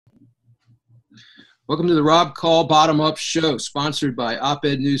Welcome to the Rob Call Bottom Up Show, sponsored by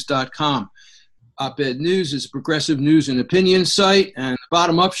opednews.com. Op-Ed News is a progressive news and opinion site, and the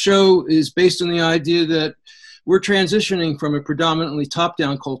Bottom Up Show is based on the idea that we're transitioning from a predominantly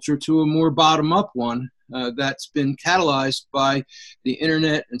top-down culture to a more bottom-up one that's been catalyzed by the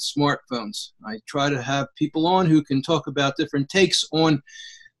internet and smartphones. I try to have people on who can talk about different takes on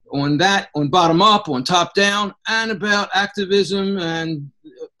that, on bottom-up, on top-down, and about activism and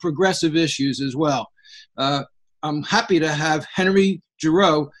progressive issues as well. I'm happy to have Henry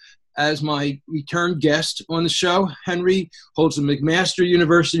Giroux as my return guest on the show. Henry holds the McMaster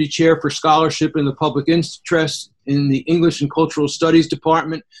University Chair for Scholarship in the Public Interest in the English and Cultural Studies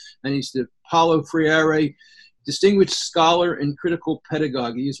Department, and he's the Paulo Freire Distinguished Scholar in Critical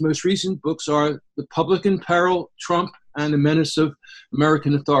Pedagogy. His most recent books are The Public in Peril, Trump, and the Menace of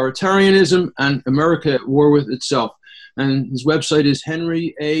American Authoritarianism, and America at War with Itself. And his website is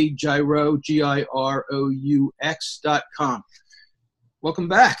henryagiroux, Giroux.com. Welcome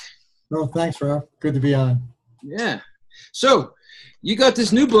back. Well, thanks, Rob. Good to be on. Yeah. So you got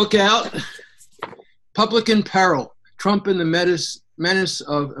this new book out, Public in Peril, Trump and the Menace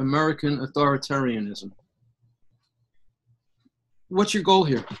of American Authoritarianism. What's your goal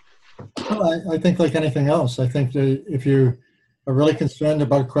here? Well, I think like anything else, I think that if you are really concerned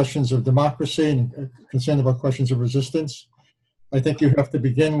about questions of democracy and concerned about questions of resistance, I think you have to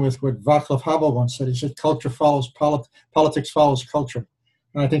begin with what Václav Havel once said. He said, culture follows politics follows culture.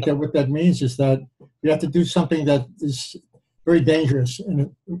 And I think that what that means is that you have to do something that is very dangerous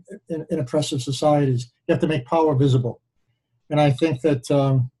in oppressive societies. You have to make power visible. And I think that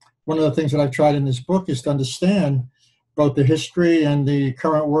one of the things that I've tried in this book is to understand both the history and the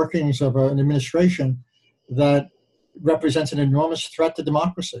current workings of an administration that represents an enormous threat to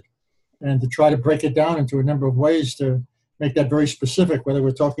democracy, and to try to break it down into a number of ways to make that very specific, whether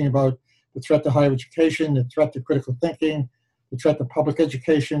we're talking about the threat to higher education, the threat to critical thinking, the threat to public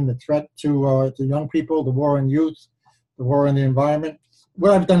education, the threat to young people, the war on youth, the war on the environment.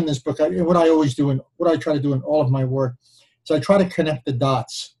 What I've done in this book, what I always do and what I try to do in all of my work, is I try to connect the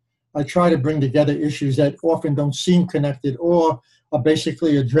dots. I try to bring together issues that often don't seem connected or are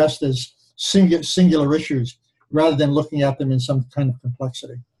basically addressed as singular issues rather than looking at them in some kind of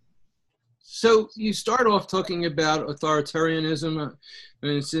complexity. So you start off talking about authoritarianism,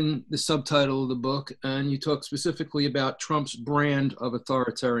 and it's in the subtitle of the book, and you talk specifically about Trump's brand of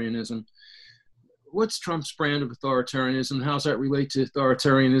authoritarianism. What's Trump's brand of authoritarianism? How does that relate to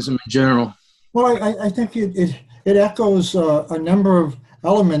authoritarianism in general? Well, I think it echoes a number of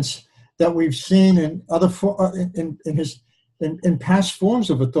elements that we've seen in other in past forms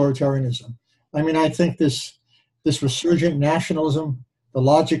of authoritarianism. I mean, I think this resurgent nationalism, the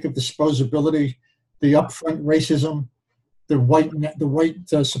logic of disposability, the upfront racism, the white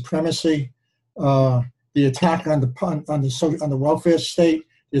supremacy, the attack on the welfare state,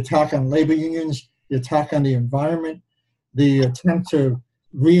 the attack on labor unions, the attack on the environment, the attempt to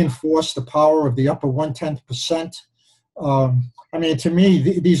reinforce the power of the upper 1/10%. I mean, to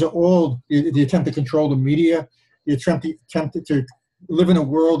me, these are all the attempt to control the media, the attempt to live in a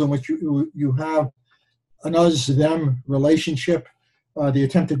world in which you have an us-them relationship, the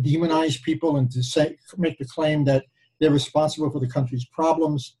attempt to demonize people and to make the claim that they're responsible for the country's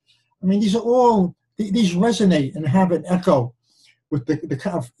problems. I mean, these resonate and have an echo with the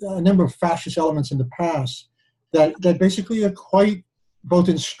kind of a number of fascist elements in the past that basically are quite both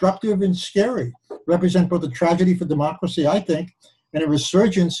instructive and scary, represent both a tragedy for democracy, I think, and a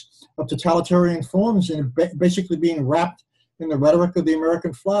resurgence of totalitarian forms and basically being wrapped in the rhetoric of the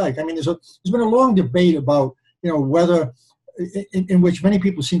American flag. I mean, there's been a long debate about, whether, in which many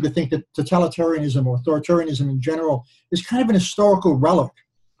people seem to think that totalitarianism or authoritarianism in general is kind of an historical relic.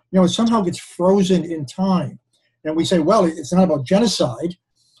 It somehow gets frozen in time. And we say, well, it's not about genocide,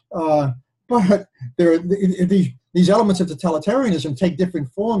 but these elements of totalitarianism take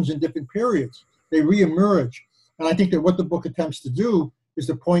different forms in different periods. They reemerge. And I think that what the book attempts to do is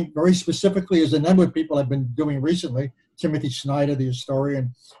to point very specifically, as a number of people have been doing recently, Timothy Snyder, the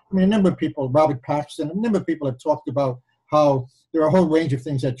historian, I mean, a number of people, Robert Paxton, a number of people have talked about how there are a whole range of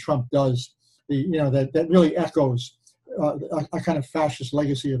things that Trump does, that really echoes a kind of fascist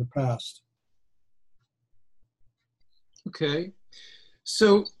legacy of the past. Okay.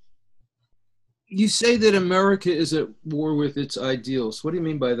 So you say that America is at war with its ideals. What do you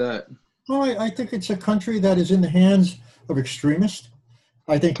mean by that? Well, I think it's a country that is in the hands of extremists.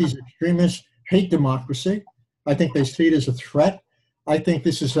 I think these extremists hate democracy. I think they see it as a threat. I think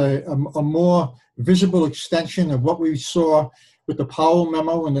this is a more visible extension of what we saw with the Powell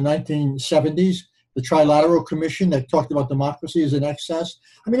memo in the 1970s the Trilateral Commission that talked about democracy as an excess.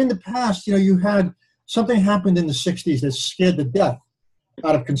 I mean, in the past, you had something happened in the 60s that scared the death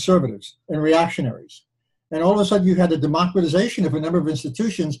out of conservatives and reactionaries. And all of a sudden, you had the democratization of a number of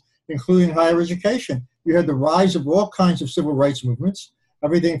institutions, including higher education. You had the rise of all kinds of civil rights movements,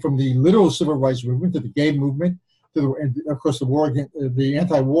 everything from the literal civil rights movement to the gay movement, to, of course, the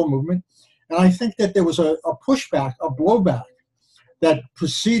anti-war movement. And I think that there was a pushback, a blowback that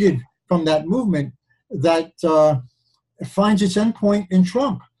proceeded from that movement that finds its endpoint in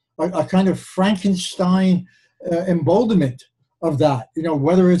Trump, a kind of Frankenstein emboldenment of that.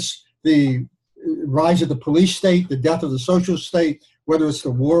 Whether it's the rise of the police state, the death of the social state, whether it's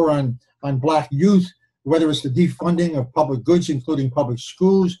the war on black youth, whether it's the defunding of public goods, including public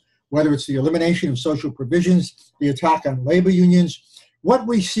schools, whether it's the elimination of social provisions, the attack on labor unions. What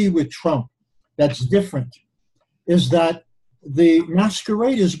we see with Trump that's different is that the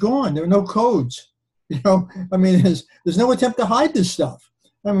masquerade is gone. There are no codes. I mean, there's no attempt to hide this stuff.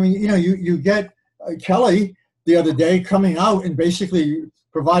 I mean, you get Kelly the other day coming out and basically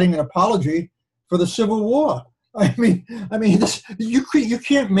providing an apology for the Civil War. I mean, you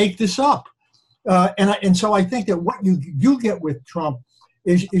can't make this up. And so I think that what you get with Trump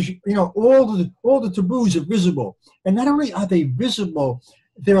is all the taboos are visible, and not only are they visible,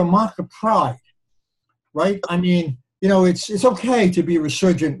 they're a mark of pride, right? I mean, it's okay to be a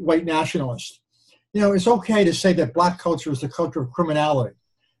resurgent white nationalist. It's okay to say that black culture is the culture of criminality.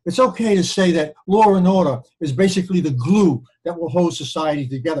 It's okay to say that law and order is basically the glue that will hold society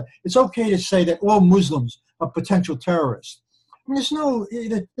together. It's okay to say that all Muslims are potential terrorists. I mean,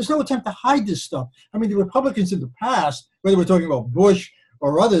 there's no attempt to hide this stuff. I mean, the Republicans in the past, whether we're talking about Bush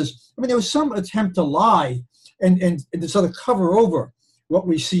or others, I mean, there was some attempt to lie and to sort of cover over what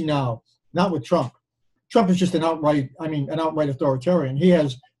we see now. Not with Trump. Trump is just an outright authoritarian. He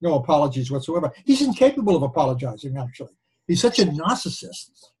has no apologies whatsoever. He's incapable of apologizing, actually. He's such a narcissist,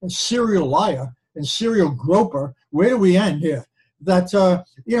 a serial liar, and serial groper. Where do we end here? That,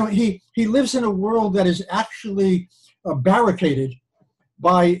 he lives in a world that is actually barricaded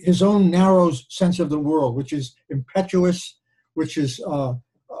by his own narrow sense of the world, which is impetuous, which is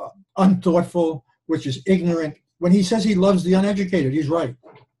unthoughtful, which is ignorant. When he says he loves the uneducated, he's right,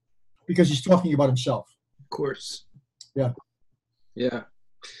 because he's talking about himself. Of course. Yeah. Yeah.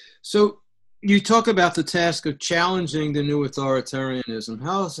 So you talk about the task of challenging the new authoritarianism.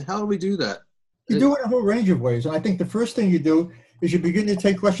 How do we do that? You do it in a whole range of ways. And I think the first thing you do is you begin to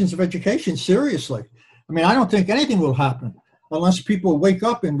take questions of education seriously. I mean, I don't think anything will happen unless people wake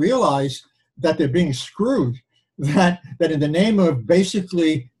up and realize that they're being screwed, that in the name of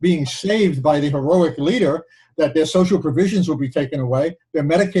basically being saved by the heroic leader, that their social provisions will be taken away, their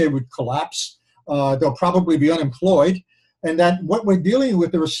Medicare would collapse, they'll probably be unemployed, and that what we're dealing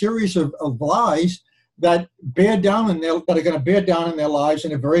with are a series of lies that are going to bear down in their lives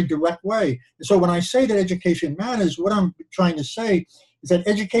in a very direct way. And so when I say that education matters, what I'm trying to say is that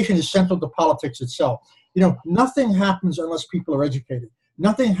education is central to politics itself. Nothing happens unless people are educated.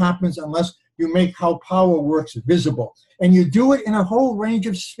 Nothing happens unless you make how power works visible. And you do it in a whole range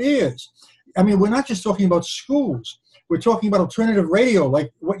of spheres. I mean, we're not just talking about schools. We're talking about alternative radio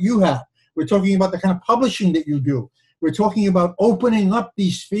like what you have. We're talking about the kind of publishing that you do. We're talking about opening up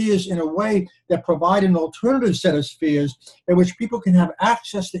these spheres in a way that provide an alternative set of spheres in which people can have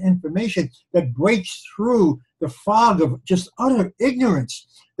access to information that breaks through the fog of just utter ignorance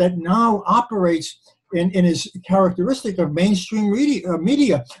that now operates and is characteristic of mainstream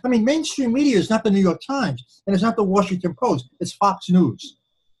media. I mean, mainstream media is not the New York Times, and it's not the Washington Post. It's Fox News.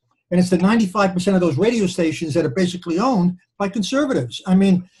 And it's the 95% of those radio stations that are basically owned by conservatives. I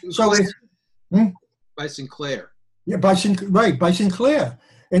mean, so it's... By Sinclair. Yeah, by Sinclair.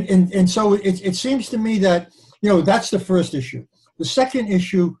 And so it seems to me that, that's the first issue. The second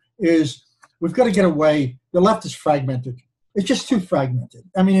issue is we've got to get away. The left is fragmented. It's just too fragmented.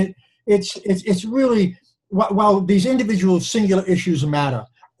 I mean, it's really, while these individual singular issues matter,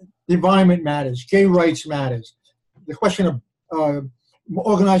 the environment matters, gay rights matters, the question of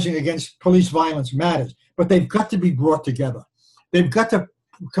organizing against police violence matters, but they've got to be brought together. They've got to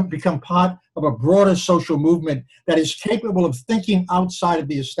become part of a broader social movement that is capable of thinking outside of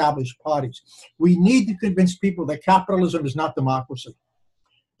the established parties. We need to convince people that capitalism is not democracy,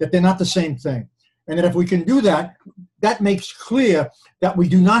 that they're not the same thing. And that if we can do that, that makes clear that we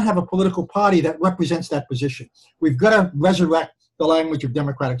do not have a political party that represents that position. We've got to resurrect the language of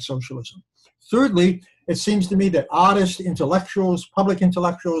democratic socialism. Thirdly, it seems to me that artists, intellectuals, public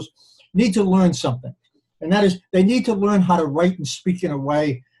intellectuals need to learn something. And that is, they need to learn how to write and speak in a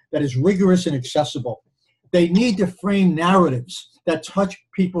way that is rigorous and accessible. They need to frame narratives that touch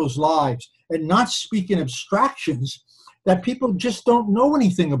people's lives and not speak in abstractions that people just don't know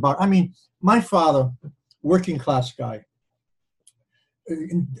anything about. I mean, my father, working class guy,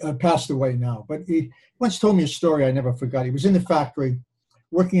 passed away now, but he once told me a story I never forgot. He was in the factory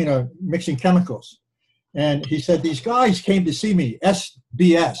working mixing chemicals. And he said, these guys came to see me,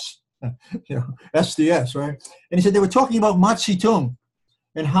 SBS, SDS, right? And he said, they were talking about Mao Zedong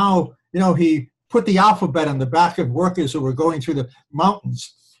and how, he put the alphabet on the back of workers who were going through the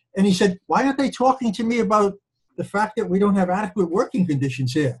mountains. And he said, why aren't they talking to me about the fact that we don't have adequate working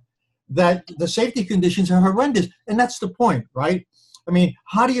conditions here, that the safety conditions are horrendous? And that's the point, right? I mean,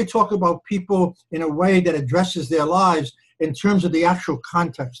 how do you talk about people in a way that addresses their lives in terms of the actual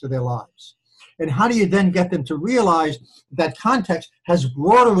context of their lives? And how do you then get them to realize that context has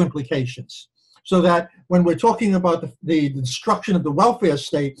broader implications? So that when we're talking about the destruction of the welfare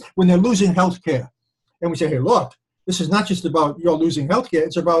state, when they're losing health care, and we say, hey, look, this is not just about you're losing health care,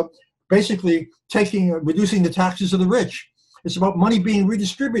 it's about basically reducing the taxes of the rich. It's about money being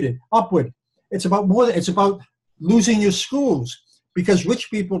redistributed upward. It's about it's about losing your schools, because rich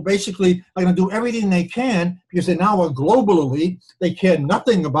people basically are going to do everything they can, because they're now a global elite. They care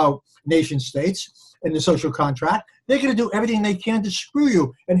nothing about nation states and the social contract. They're going to do everything they can to screw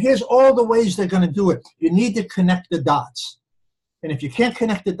you. And here's all the ways they're going to do it. You need to connect the dots. And if you can't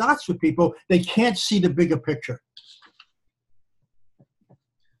connect the dots with people, they can't see the bigger picture.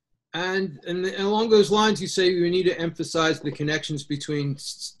 And along those lines, you say we need to emphasize the connections between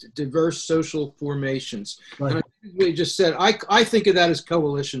diverse social formations. Right. And what you just said, I think of that as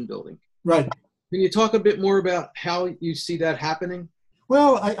coalition building. Right. Can you talk a bit more about how you see that happening?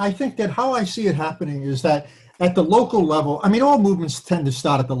 Well, I think that how I see it happening is that at the local level, I mean, all movements tend to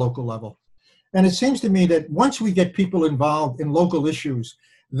start at the local level. And it seems to me that once we get people involved in local issues,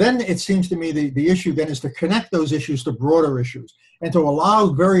 then it seems to me the issue then is to connect those issues to broader issues and to allow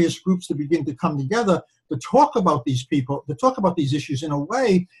various groups to begin to come together to talk about these people, to talk about these issues in a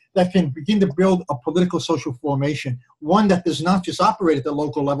way that can begin to build a political social formation, one that does not just operate at the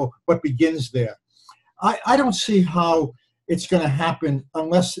local level, but begins there. I don't see how it's going to happen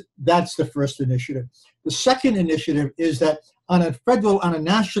unless that's the first initiative. The second initiative is that on a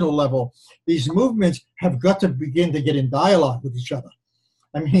national level, these movements have got to begin to get in dialogue with each other.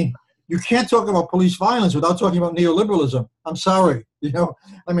 I mean, you can't talk about police violence without talking about neoliberalism. I'm sorry,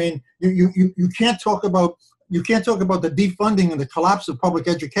 I mean, you can't talk about the defunding and the collapse of public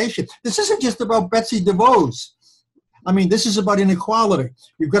education. This isn't just about Betsy DeVos. I mean, this is about inequality.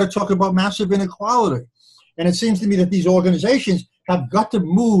 You've got to talk about massive inequality. And it seems to me that these organizations have got to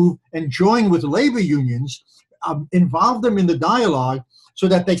move and join with labor unions, involve them in the dialogue so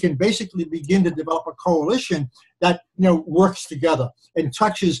that they can basically begin to develop a coalition that works together and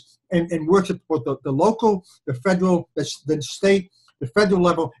touches and works at both the local, the federal, the state, the federal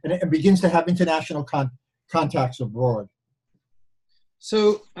level, and begins to have international contacts abroad.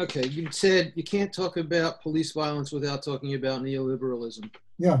 So, okay, you said you can't talk about police violence without talking about neoliberalism.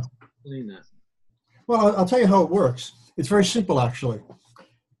 Yeah. Explain that. Well, I'll tell you how it works. It's very simple, actually.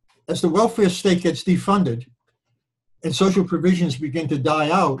 As the welfare state gets defunded and social provisions begin to die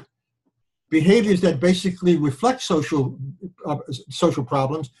out, behaviors that basically reflect social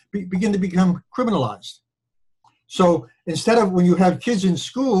problems begin to become criminalized. So instead of when you have kids in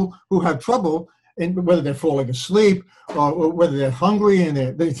school who have trouble, and whether they're falling asleep or whether they're hungry and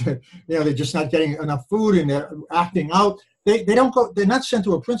they're just not getting enough food and they're acting out, they're not sent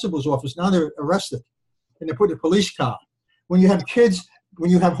to a principal's office. Now they're arrested and they're put in a police car. When you have kids, when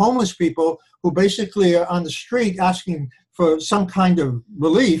you have homeless people who basically are on the street asking for some kind of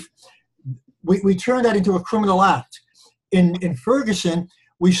relief, we turn that into a criminal act. In Ferguson,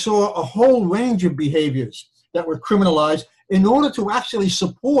 we saw a whole range of behaviors that were criminalized in order to actually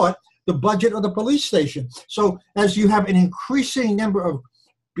support the budget of the police station. So as you have an increasing number of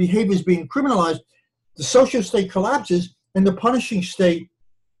behaviors being criminalized, the social state collapses and the punishing state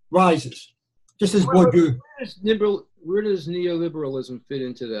rises. Just as Bourdieu. Where does neoliberalism fit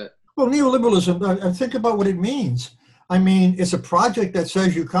into that? Well, neoliberalism, think about what it means. I mean, it's a project that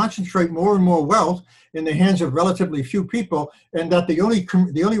says you concentrate more and more wealth in the hands of relatively few people, and that the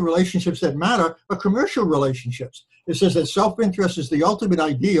only relationships that matter are commercial relationships. It says that self-interest is the ultimate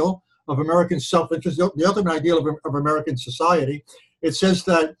ideal of American self-interest, the ultimate ideal of American society. It says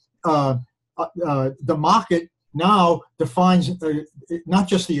that the market now defines not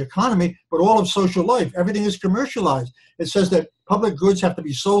just the economy, but all of social life. Everything is commercialized. It says that public goods have to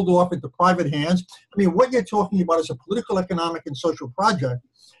be sold off into private hands. I mean, what you're talking about is a political, economic, and social project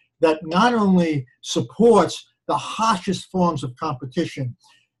that not only supports the harshest forms of competition,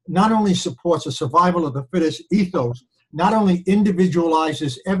 not only supports the survival of the fittest ethos, not only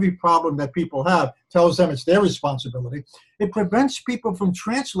individualizes every problem that people have, tells them it's their responsibility, it prevents people from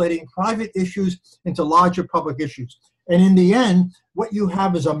translating private issues into larger public issues. And in the end, what you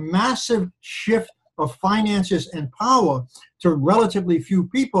have is a massive shift of finances and power to relatively few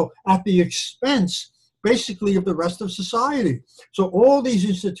people at the expense, basically, of the rest of society. So all these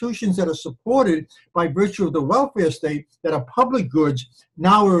institutions that are supported by virtue of the welfare state that are public goods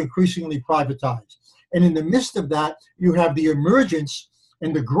now are increasingly privatized. And in the midst of that, you have the emergence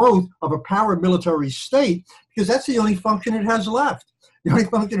and the growth of a paramilitary state, because that's the only function it has left. The only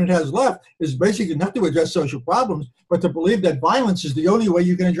function it has left is basically not to address social problems, but to believe that violence is the only way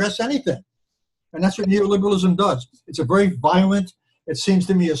you can address anything. And that's what neoliberalism does. It's a very violent, it seems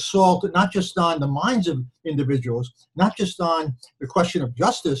to me, assault, not just on the minds of individuals, not just on the question of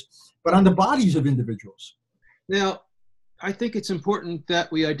justice, but on the bodies of individuals. Now, I think it's important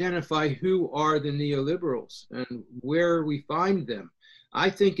that we identify who are the neoliberals and where we find them. I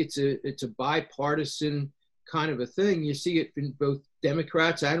think it's a bipartisan kind of a thing. You see it in both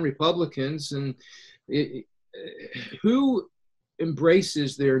Democrats and Republicans. And who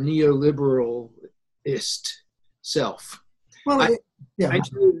embraces their neoliberalist self? Well, I know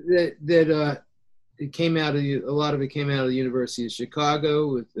that it came out of a lot of it came out of the University of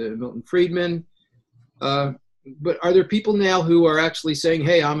Chicago with Milton Friedman. But are there people now who are actually saying,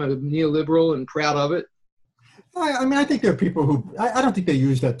 "Hey, I'm a neoliberal and proud of it"? I mean, I think there are people who, I don't think they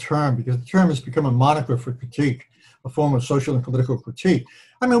use that term, because the term has become a moniker for critique, a form of social and political critique.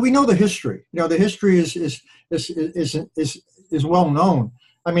 I mean, we know the history. You know, the history is well known.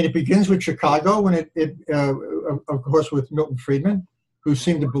 I mean, it begins with Chicago, when of course, with Milton Friedman, who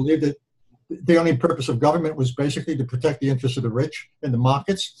seemed to believe that the only purpose of government was basically to protect the interests of the rich and the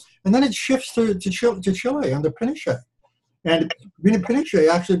markets. And then it shifts to Chile under Pinochet. And Pinochet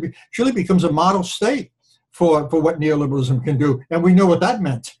actually, Chile becomes a model state for what neoliberalism can do. And we know what that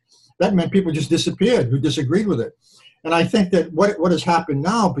meant. That meant people just disappeared who disagreed with it. And I think that what has happened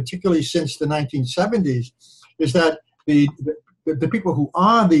now, particularly since the 1970s, is that the people who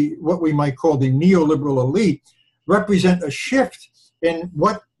are what we might call the neoliberal elite represent a shift in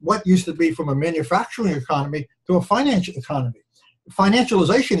what used to be from a manufacturing economy to a financial economy.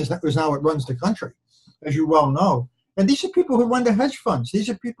 Financialization is now what runs the country, as you well know. And these are people who run the hedge funds. These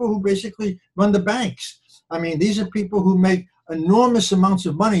are people who basically run the banks. I mean, these are people who make enormous amounts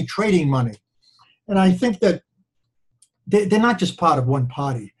of money trading money. And I think that they're not just part of one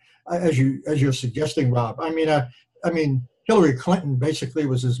party, as you're suggesting, Rob. I mean, Hillary Clinton basically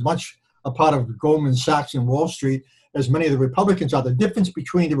was as much a part of Goldman Sachs and Wall Street as many of the Republicans are. The difference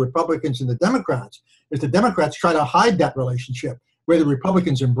between the Republicans and the Democrats is the Democrats try to hide that relationship, where the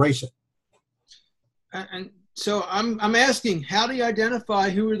Republicans embrace it. And so I'm asking, how do you identify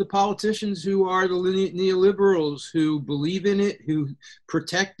who are the politicians who are the neoliberals, who believe in it, who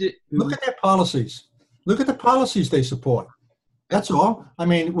protect it? Look at their policies. Look at the policies they support. That's all. I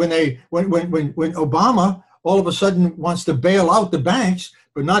mean, when Obama all of a sudden wants to bail out the banks,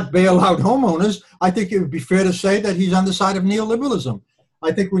 but not bail out homeowners, I think it would be fair to say that he's on the side of neoliberalism.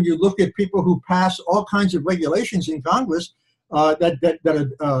 I think when you look at people who pass all kinds of regulations in Congress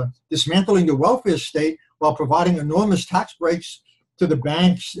that are dismantling the welfare state while providing enormous tax breaks to the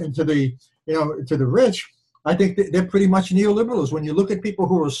banks and to the rich, I think that they're pretty much neoliberals. When you look at people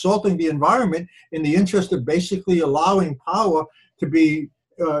who are assaulting the environment in the interest of basically allowing power to be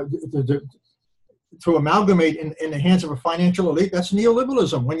to amalgamate in the hands of a financial elite, that's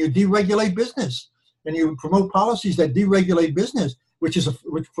neoliberalism. When you deregulate business and you promote policies that deregulate business, which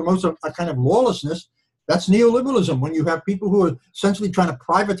promotes a kind of lawlessness, that's neoliberalism. When you have people who are essentially trying to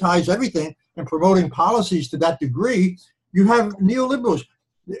privatize everything and promoting policies to that degree, you have neoliberals.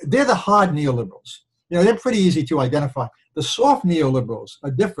 They're the hard neoliberals. You know, they're pretty easy to identify. The soft neoliberals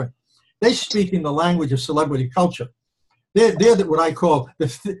are different. They speak in the language of celebrity culture. They're what I call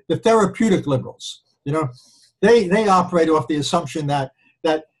the therapeutic liberals. You know, they operate off the assumption that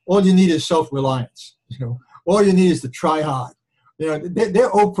all you need is self-reliance. You know, all you need is to try hard. You know, they're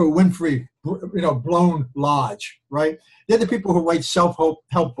Oprah Winfrey, blown large, right? They're the people who write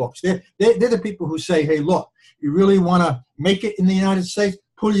self-help books. They're the people who say, hey, look, you really want to make it in the United States?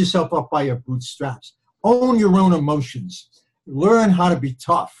 Pull yourself up by your bootstraps. Own your own emotions. Learn how to be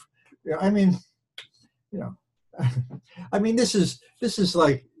tough. I mean, this is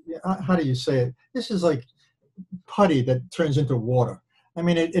like, how do you say it? This is like putty that turns into water. I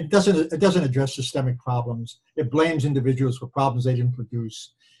mean, it doesn't address systemic problems. It blames individuals for problems they didn't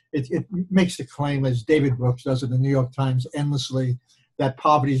produce. It makes the claim, as David Brooks does in the New York Times endlessly, that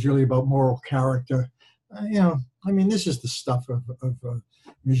poverty is really about moral character. This is the stuff of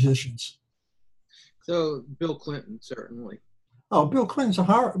musicians. So Bill Clinton, certainly. Oh, Bill Clinton was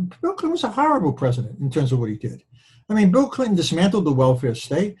a horrible president in terms of what he did. I mean, Bill Clinton dismantled the welfare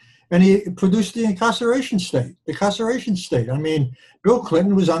state and he produced the incarceration state. I mean, Bill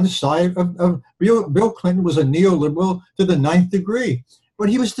Clinton was on the side of Bill Clinton was a neoliberal to the ninth degree, but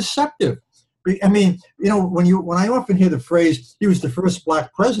he was deceptive. I mean, when I often hear the phrase, he was the first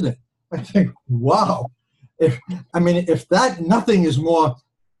black president, I think, wow.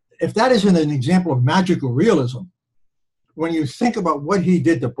 If that isn't an example of magical realism, when you think about what he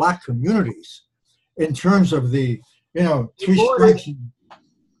did to black communities in terms of the, three strikes,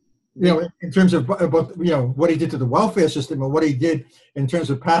 in terms of what he did to the welfare system, or what he did in terms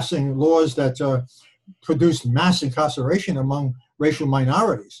of passing laws that produced mass incarceration among racial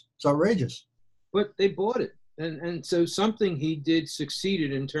minorities. It's outrageous. But they bought it. And so something he did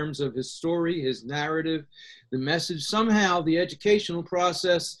succeeded in terms of his story, his narrative, the message. Somehow the educational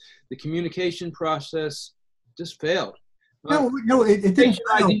process, the communication process just failed. No, it didn't.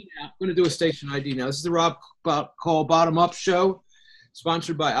 I'm going to do a station ID now. This is the Rob Call Bottom Up Show,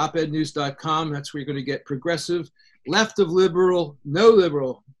 sponsored by opednews.com. That's where you're going to get progressive, left of liberal, no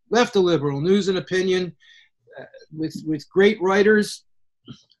liberal, left of liberal news and opinion with great writers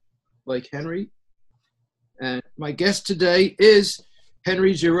like Henry. And my guest today is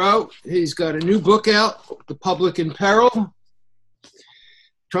Henry Giroux. He's got a new book out, The Public in Peril,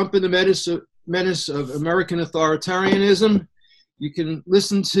 Trump and the Menace of American Authoritarianism. You can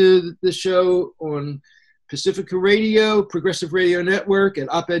listen to the show on Pacifica Radio, Progressive Radio Network, at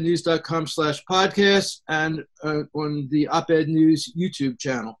opednews.com/podcast, and on the Op-Ed News YouTube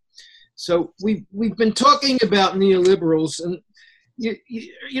channel. So we've been talking about neoliberals, and a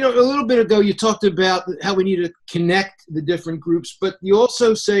little bit ago you talked about how we need to connect the different groups, but you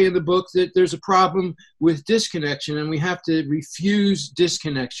also say in the book that there's a problem with disconnection, and we have to refuse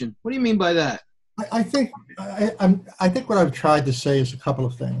disconnection. What do you mean by that? I think what I've tried to say is a couple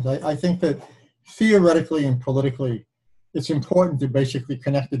of things. I think that theoretically and politically, it's important to basically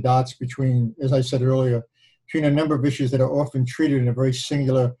connect the dots between, as I said earlier, between a number of issues that are often treated in a very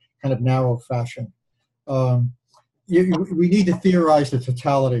singular, kind of narrow fashion. We need to theorize the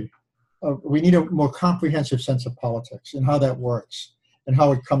totality. We need a more comprehensive sense of politics and how that works and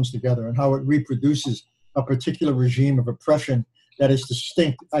how it comes together and how it reproduces a particular regime of oppression that is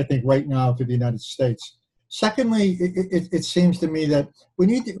distinct, I think, right now to the United States. Secondly, it seems to me that we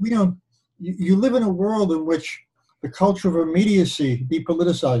need to, you live in a world in which the culture of immediacy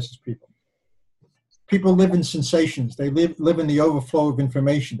depoliticizes people. People live in sensations. They live in the overflow of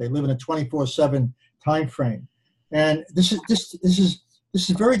information. They live in a 24/7 time frame. And this is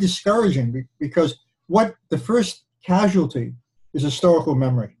very discouraging, because what the first casualty is historical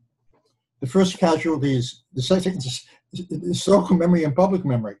memory. The first casualty is the second is historical memory and public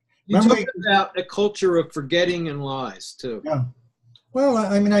memory. You talk about a culture of forgetting and lies too. Yeah. Well,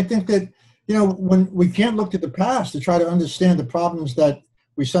 I think that when we can't look to the past to try to understand the problems that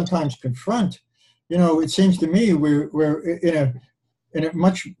we sometimes confront, it seems to me we're in a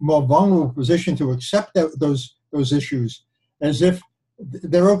much more vulnerable position to accept those issues as if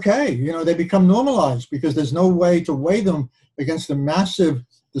they're okay. They become normalized because there's no way to weigh them against the massive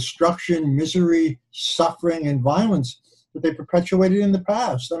destruction, misery, suffering, and violence that they perpetuated in the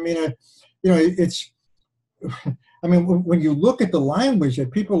past. When you look at the language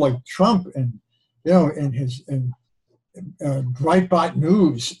that people like Trump and Breitbart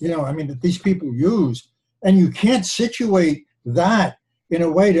News, that these people use, and you can't situate that in a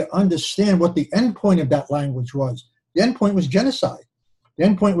way to understand what the end point of that language was. The end point was genocide. The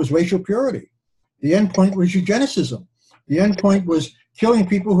end point was racial purity. The end point was eugenicism. The end point was killing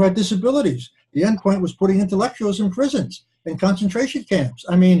people who had disabilities. The end point was putting intellectuals in prisons and concentration camps.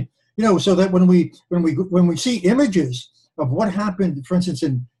 So that when we see images of what happened, for instance,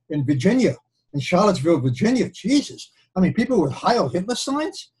 in Virginia, in Charlottesville, Virginia, Jesus, people with Heil Hitler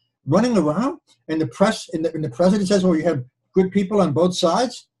signs running around, and the press and the president says, "Well, you have good people on both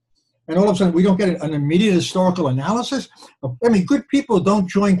sides," and all of a sudden we don't get an immediate historical analysis. Good people don't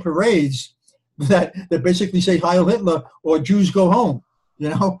join parades that basically say Heil Hitler or Jews go home,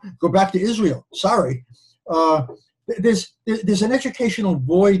 go back to Israel. Sorry. There's an educational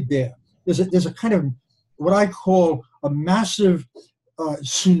void there. There's a kind of what I call a massive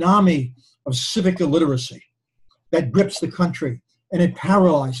tsunami of civic illiteracy that grips the country, and it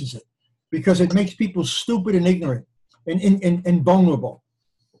paralyzes it because it makes people stupid and ignorant and vulnerable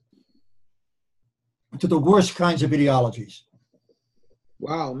to the worst kinds of ideologies.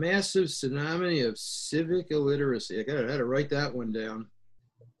 Wow, massive tsunami of civic illiteracy. I had to write that one down.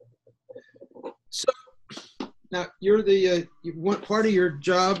 So Now, you're the part of your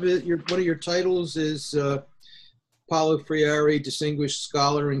job. One of your titles is Paulo Freire, Distinguished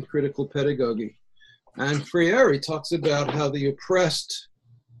Scholar in Critical Pedagogy, and Freire talks about how the oppressed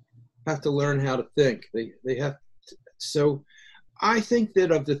have to learn how to think. They have to, so. I think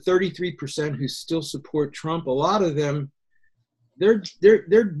that of the 33% who still support Trump, a lot of them,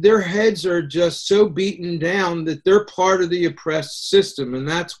 their heads are just so beaten down that they're part of the oppressed system, and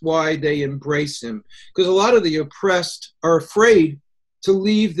that's why they embrace him. Because a lot of the oppressed are afraid to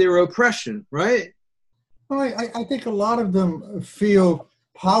leave their oppression, right? Well, I think a lot of them feel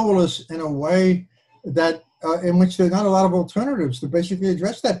powerless in a way that in which there are not a lot of alternatives to basically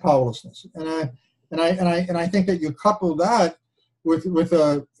address that powerlessness. And I think that you couple that with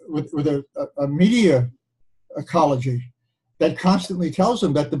a media ecology that constantly tells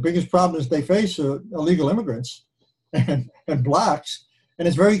them that the biggest problems they face are illegal immigrants and blacks, and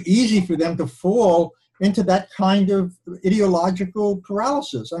it's very easy for them to fall into that kind of ideological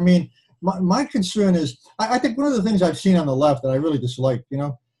paralysis. I mean, my concern is, I think one of the things I've seen on the left that I really dislike,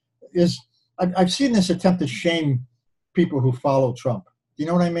 is I've seen this attempt to shame people who follow Trump. Do you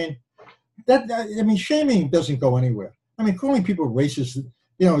know what I mean? Shaming doesn't go anywhere. I mean, calling people racist,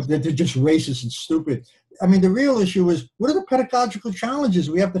 that they're just racist and stupid. I mean, the real issue is, what are the pedagogical challenges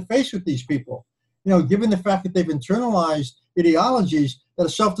we have to face with these people? Given the fact that they've internalized ideologies that are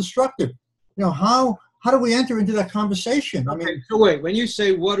self-destructive. How do we enter into that conversation? Okay, so wait, when you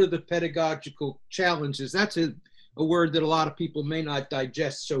say what are the pedagogical challenges, that's a word that a lot of people may not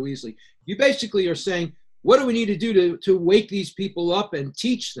digest so easily. You basically are saying, what do we need to do to wake these people up and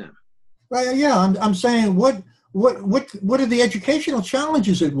teach them? Right. Yeah, I'm saying what are the educational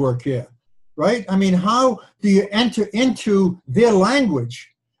challenges at work here, right? I mean, how do you enter into their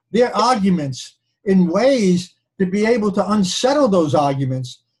language, their arguments in ways to be able to unsettle those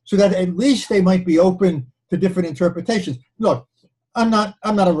arguments so that at least they might be open to different interpretations? Look, I'm not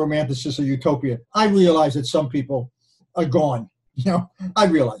a romanticist or utopian. I realize that some people are gone. I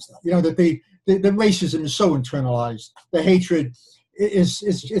realize that. That the racism is so internalized, the hatred it's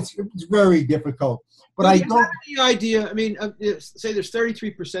very difficult. But I don't. The idea. I mean, say there's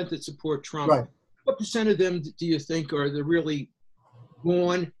 33% that support Trump. Right. What percent of them do you think are the really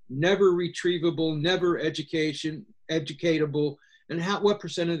gone, never retrievable, never educatable, and what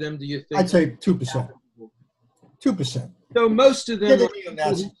percent of them do you think? I'd say 2%. 2%. So most of them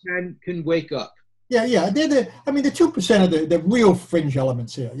can wake up. Yeah. They're the 2% of the real fringe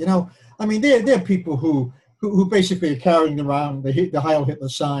elements here. I mean, they're people who basically are carrying around the Heil Hitler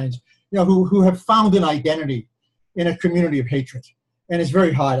signs. Who have found an identity in a community of hatred. And it's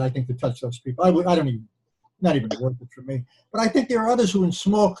very hard, I think, to touch those people. Not even worth it for me. But I think there are others who in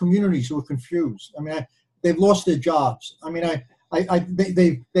small communities who are confused. I mean, they've lost their jobs. I mean,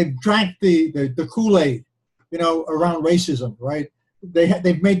 they've drank the Kool-Aid, around racism, right?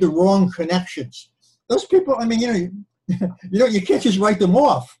 They've made the wrong connections. Those people, I mean, you can't just write them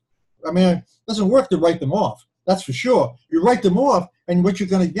off. I mean, it doesn't work to write them off. That's for sure. You write them off, and what you're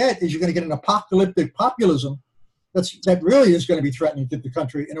going to get is you're going to get an apocalyptic populism that really is going to be threatening to the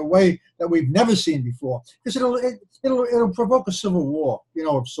country in a way that we've never seen before. Because it'll provoke a civil war,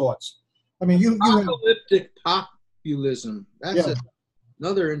 of sorts. I mean, apocalyptic populism. That's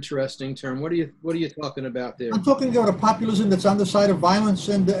another interesting term. What are you talking about there? I'm talking about a populism that's on the side of violence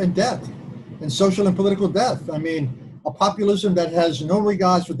and death, and social and political death. I mean, a populism that has no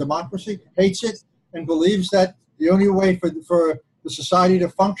regards for democracy, hates it, and believes that the only way for the society to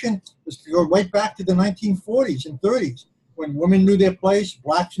function is to go right back to the 1940s and 30s, when women knew their place,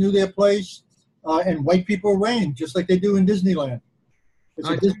 blacks knew their place, and white people reigned, just like they do in Disneyland. It's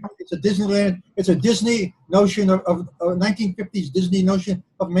a Disneyland. It's a Disney notion of 1950s Disney notion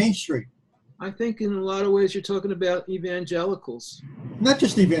of Main Street. I think in a lot of ways you're talking about evangelicals. Not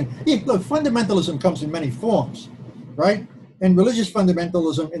just look, fundamentalism comes in many forms, right? And religious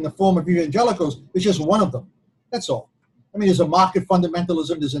fundamentalism in the form of evangelicals is just one of them. That's all. I mean, there's a market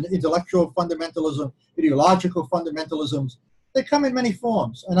fundamentalism, there's an intellectual fundamentalism, ideological fundamentalisms. They come in many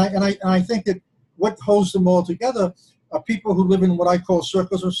forms. And I think that what holds them all together are people who live in what I call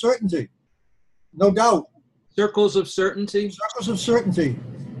circles of certainty. No doubt. Circles of certainty? Circles of certainty.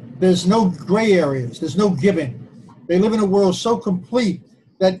 There's no gray areas. There's no giving. They live in a world so complete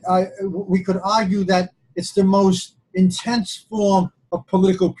that we could argue that it's the most intense form of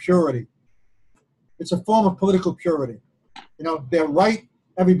political purity. It's a form of political purity. They're right,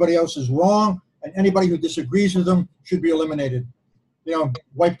 everybody else is wrong, and anybody who disagrees with them should be eliminated,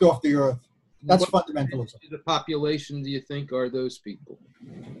 wiped off the earth. That's fundamentalism. The population, do you think, are those people?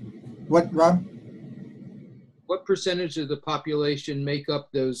 What, Rob? What percentage of the population make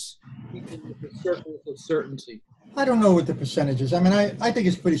up those people with the circles of certainty? I don't know what the percentage is. I mean, I think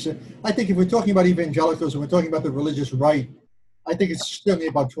it's pretty. I think if we're talking about evangelicals and we're talking about the religious right, I think it's certainly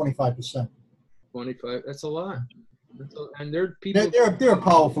about 25%. 25. That's a lot. And they're people. They're a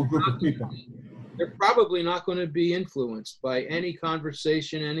powerful group of people. They're probably not going to be influenced by any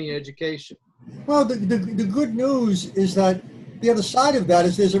conversation, any education. Well, the good news is that the other side of that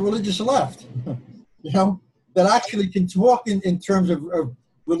is there's a religious left, you know, that actually can talk in terms of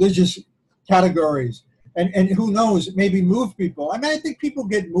religious categories. And who knows, maybe move people. I mean, I think people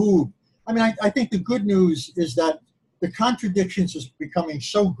get moved. I mean, I think the good news is that the contradictions is becoming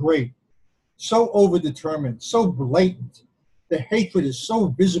so great, so overdetermined, so blatant. The hatred is so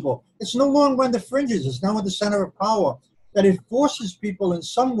visible. It's no longer on the fringes. It's now at the center of power. That it forces people in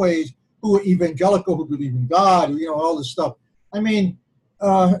some ways who are evangelical, who believe in God, who, you know, all this stuff. I mean,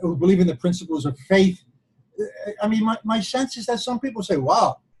 who believe in the principles of faith. I mean, my sense is that some people say,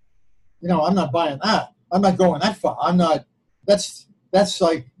 wow, you know, I'm not buying that. I'm not going that far. I'm not, that's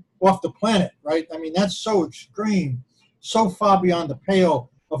like off the planet, right? I mean, that's so extreme, so far beyond the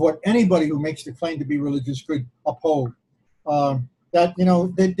pale of what anybody who makes the claim to be religious could uphold. That, you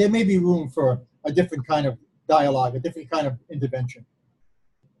know, there may be room for a different kind of dialogue, a different kind of intervention.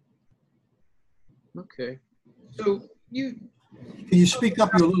 Okay. So can you speak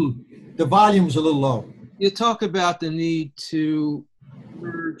up? The volume's a little low. You talk about the need to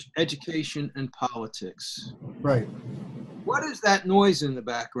merge education and politics. Right. What is that noise in the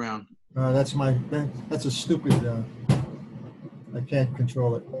background? That's a stupid, I can't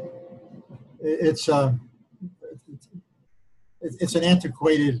control it. It's an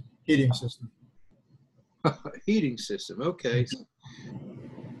antiquated heating system. Heating system, okay.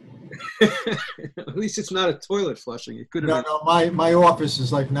 At least it's not a toilet flushing. It could have been. No, my office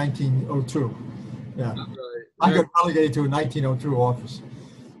is like 1902. Yeah. Right. I got relegated to a 1902 office.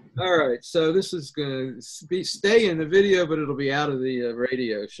 All right, so this is going to stay in the video, but it'll be out of the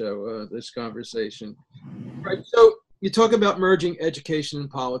radio show, this conversation. Right, so you talk about merging education and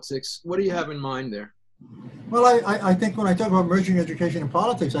politics. What do you have in mind there? Well, I think when I talk about merging education and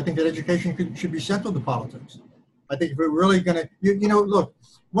politics, I think that education should be central to politics. I think if we're really going to, you know, look,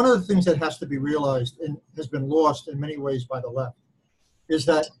 one of the things that has to be realized and has been lost in many ways by the left is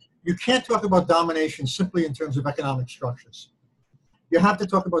that you can't talk about domination simply in terms of economic structures. You have to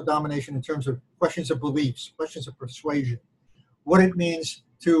talk about domination in terms of questions of beliefs, questions of persuasion, what it means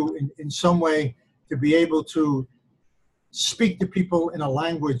to, in some way, to be able to speak to people in a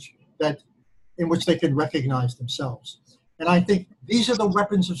language in which they can recognize themselves. And I think these are the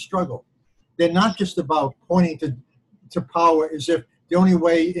weapons of struggle. They're not just about pointing to power as if the only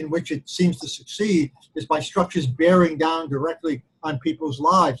way in which it seems to succeed is by structures bearing down directly on people's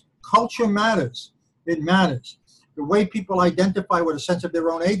lives. Culture matters. It matters. The way people identify with a sense of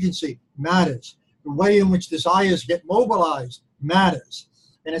their own agency matters. The way in which desires get mobilized matters.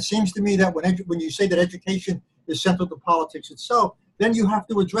 And it seems to me that when you say that education is central to politics itself, then you have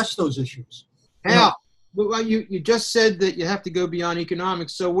to address those issues. How? Well, you just said that you have to go beyond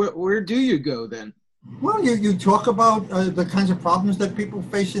economics. So where do you go then? Well, you talk about the kinds of problems that people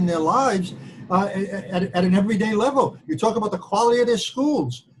face in their lives at an everyday level. You talk about the quality of their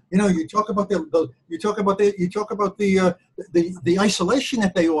schools. You know, you talk about the isolation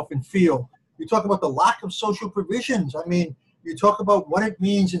that they often feel. You talk about the lack of social provisions. I mean, you talk about what it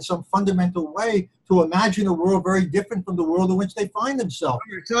means in some fundamental way to imagine a world very different from the world in which they find themselves.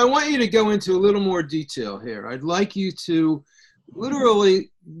 So I want you to go into a little more detail here. I'd like you to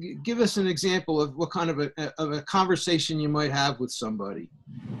literally give us an example of what kind of a conversation you might have with somebody.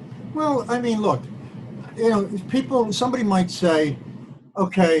 Well, I mean, look, you know, somebody might say,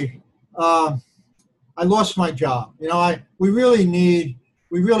 okay, I lost my job. You know, we really need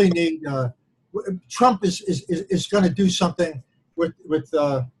Trump is going to do something with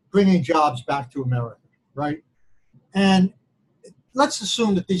bringing jobs back to America, right? And let's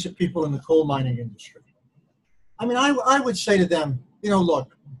assume that these are people in the coal mining industry. I mean, I would say to them, you know,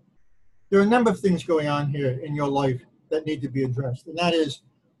 look, there are a number of things going on here in your life that need to be addressed, and that is,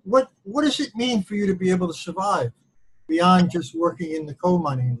 what does it mean for you to be able to survive beyond just working in the coal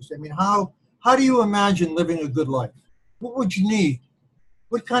mining industry? I mean, how do you imagine living a good life? What would you need?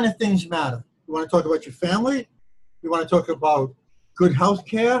 What kind of things matter? You want to talk about your family? You want to talk about good health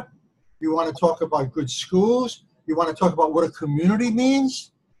care? You want to talk about good schools? You want to talk about what a community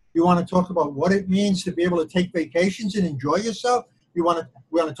means? You want to talk about what it means to be able to take vacations and enjoy yourself? We want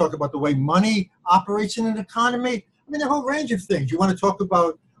to talk about the way money operates in an economy. I mean, a whole range of things. You want to talk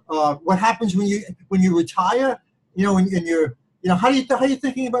about what happens when you retire? You know, and you're, you know, how are you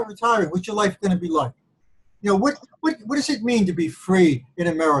thinking about retiring? What's your life going to be like? You know, what does it mean to be free in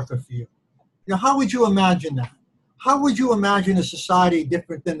America for you? You You know, how would you imagine that? How would you imagine a society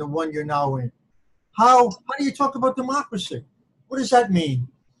different than the one you're now in? How do you talk about democracy? What does that mean?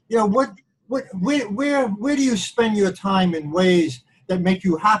 You know, where do you spend your time in ways that make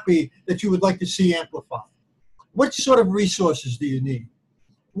you happy, that you would like to see amplified? What sort of resources do you need?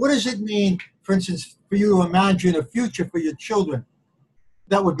 What does it mean, for instance, for you to imagine a future for your children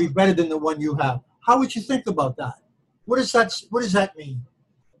that would be better than the one you have? How would you think about that? What does that mean?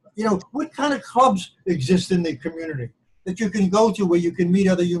 You know, what kind of clubs exist in the community that you can go to where you can meet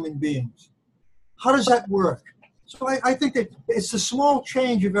other human beings? How does that work? So I think that it's the small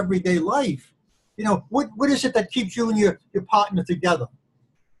change of everyday life. You know, what is it that keeps you and your partner together?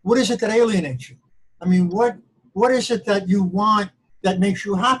 What is it that alienates you? I mean, what is it that you want that makes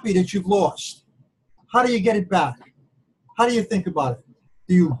you happy that you've lost? How do you get it back? How do you think about it?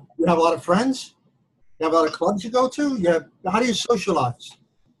 Do you have a lot of friends? You have a lot of clubs you go to? How do you socialize?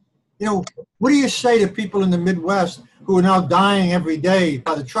 You know, what do you say to people in the Midwest who are now dying every day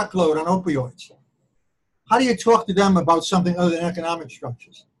by the truckload on opioids? How do you talk to them about something other than economic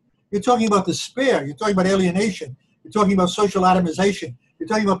structures? You're talking about despair. You're talking about alienation. You're talking about social atomization. You're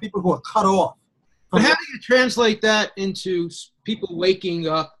talking about people who are cut off. But how do you translate that into people waking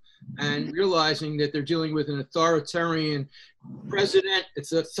up and realizing that they're dealing with an authoritarian president,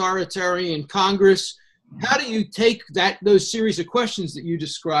 it's an authoritarian Congress? How do you take those series of questions that you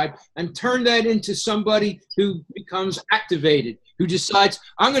described and turn that into somebody who becomes activated, who decides,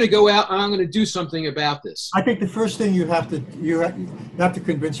 I'm going to go out and I'm going to do something about this? I think the first thing you have to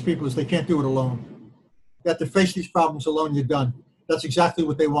convince people is they can't do it alone. You have to face these problems alone. You're done. That's exactly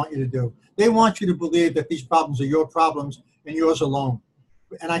what they want you to do. They want you to believe that these problems are your problems and yours alone.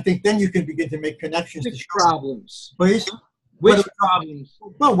 And I think then you can begin to make connections. Which problems? Please? Which problems?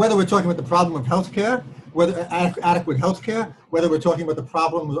 Well, whether we're talking about the problem of healthcare, whether adequate healthcare, whether we're talking about the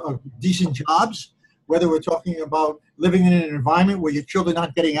problem of decent jobs, whether we're talking about living in an environment where your children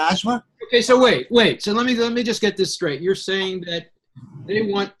aren't getting asthma. Okay, so wait. So let me just get this straight. You're saying that they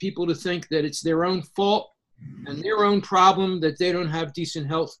want people to think that it's their own fault and their own problem that they don't have decent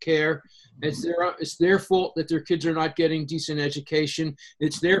health care. It's their fault that their kids are not getting decent education.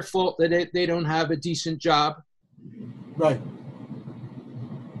 It's their fault that they don't have a decent job. Right.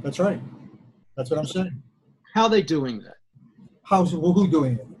 That's right. That's what I'm saying. How are they doing that? Who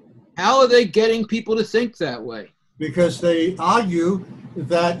doing it? How are they getting people to think that way? Because they argue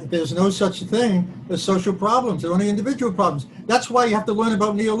that there's no such thing as social problems. There are only individual problems. That's why you have to learn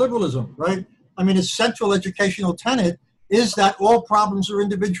about neoliberalism, right? I mean, its central educational tenet is that all problems are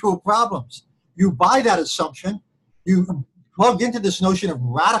individual problems. You buy that assumption, you plug into this notion of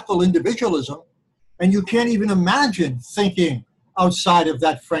radical individualism, and you can't even imagine thinking outside of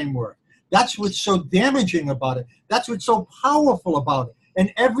that framework. That's what's so damaging about it. That's what's so powerful about it.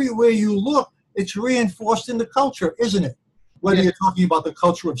 And everywhere you look, it's reinforced in the culture, isn't it? Whether you're talking about the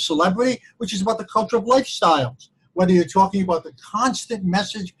culture of celebrity, which is about the culture of lifestyles, whether you're talking about the constant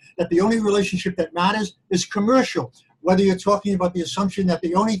message that the only relationship that matters is commercial, whether you're talking about the assumption that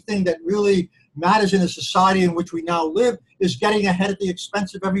the only thing that really matters in a society in which we now live is getting ahead at the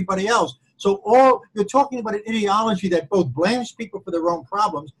expense of everybody else. So you're talking about an ideology that both blames people for their own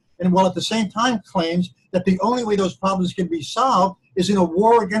problems and while at the same time claims that the only way those problems can be solved is in a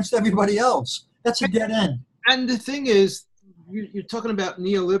war against everybody else. That's a dead end. And the thing is, you're talking about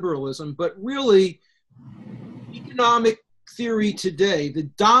neoliberalism, but really economic theory today, the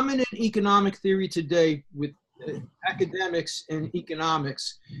dominant economic theory today with academics and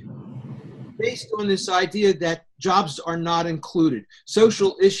economics, based on this idea that jobs are not included,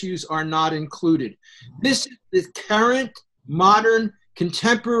 social issues are not included. This is the current, modern,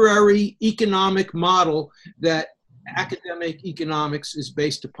 contemporary economic model that academic economics is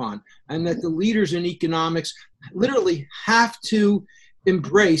based upon, and that the leaders in economics literally have to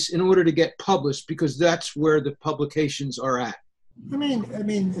embrace in order to get published, because that's where the publications are at. I mean,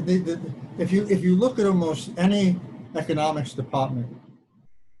 if you look at almost any economics department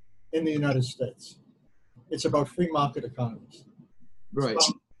in the United States, it's about free market economies. Right.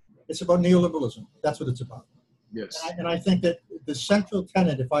 It's about neoliberalism. That's what it's about. Yes. And I think that the central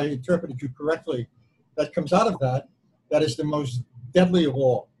tenet, if I interpreted you correctly, that comes out of that is the most deadly of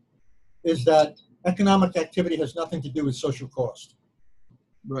all, is that economic activity has nothing to do with social cost.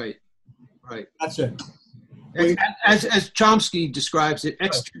 Right. Right. That's it. As Chomsky describes it,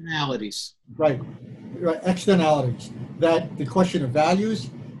 externalities. Right. Externalities. That the question of values,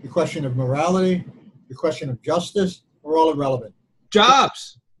 the question of morality, the question of justice are all irrelevant.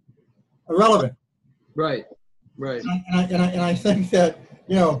 Jobs. Irrelevant. Right. Right. And I think that,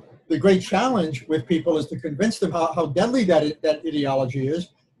 you know, the great challenge with people is to convince them how deadly that ideology is,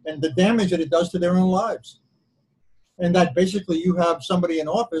 and the damage that it does to their own lives. And that basically you have somebody in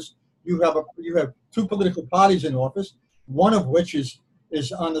office, you have two political parties in office, one of which is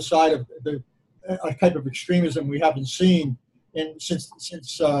on the side of a type of extremism we haven't seen since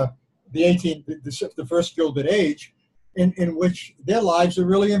the first Gilded Age, in which their lives are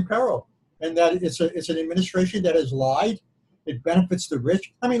really in peril, and that it's an administration that has lied. It benefits the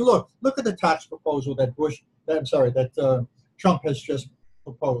rich. I mean, look at the tax proposal that Trump has just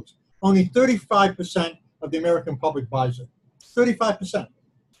proposed. Only 35% of the American public buys it. 35%.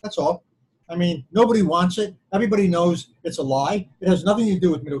 That's all. I mean, nobody wants it. Everybody knows it's a lie. It has nothing to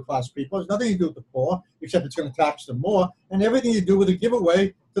do with middle-class people. It has nothing to do with the poor, except it's going to tax them more, and everything to do with a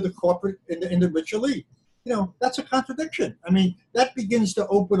giveaway to the corporate and the rich elite. You know, that's a contradiction. I mean, that begins to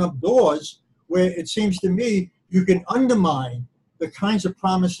open up doors where it seems to me you can undermine the kinds of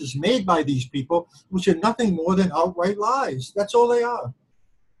promises made by these people, which are nothing more than outright lies. That's all they are.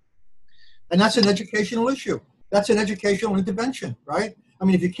 And that's an educational issue. That's an educational intervention, right? I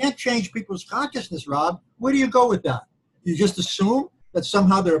mean, if you can't change people's consciousness, Rob, where do you go with that? You just assume that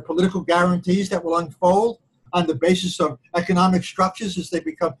somehow there are political guarantees that will unfold on the basis of economic structures as they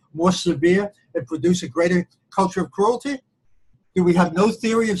become more severe and produce a greater culture of cruelty? Do we have no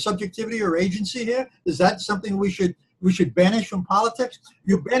theory of subjectivity or agency here? Is that something we should banish from politics?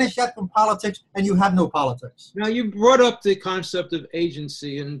 You banish that from politics and you have no politics. Now, you brought up the concept of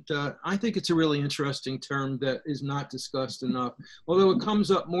agency, and I think it's a really interesting term that is not discussed enough, although it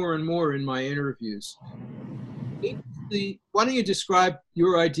comes up more and more in my interviews. Why don't you describe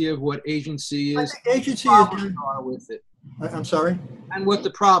your idea of what agency is? I think agency is with it. I'm sorry? And what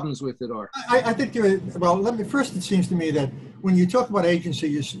the problems with it are. I think first it seems to me that when you talk about agency,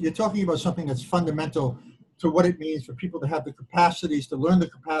 you're talking about something that's fundamental to what it means for people to have the capacities, to learn the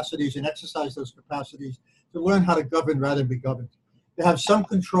capacities and exercise those capacities, to learn how to govern rather than be governed, to have some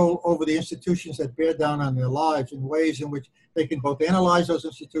control over the institutions that bear down on their lives in ways in which they can both analyze those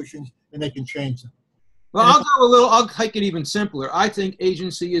institutions and they can change them. Well, I'll take it even simpler. I think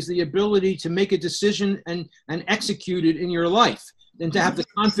agency is the ability to make a decision and execute it in your life, and to have the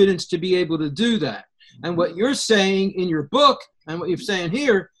confidence to be able to do that. And what you're saying in your book and what you're saying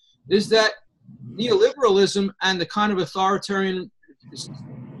here is that neoliberalism and the kind of authoritarian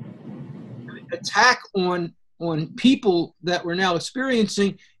attack on people that we're now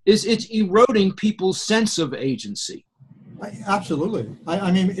experiencing it's eroding people's sense of agency. Absolutely.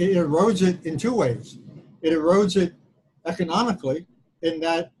 I mean, it erodes it in two ways. It erodes it economically in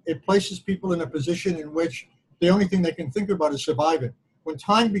that it places people in a position in which the only thing they can think about is surviving. When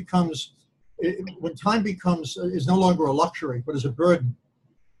time becomes is no longer a luxury, but is a burden,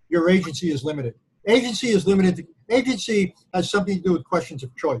 your agency is limited. Agency has something to do with questions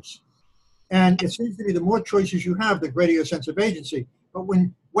of choice. And it seems to me the more choices you have, the greater your sense of agency. But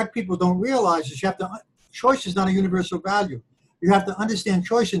what people don't realize is choice is not a universal value. You have to understand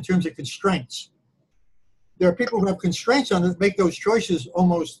choice in terms of constraints. There are people who have constraints on it that make those choices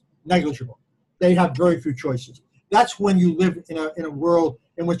almost negligible. They have very few choices. That's when you live in a world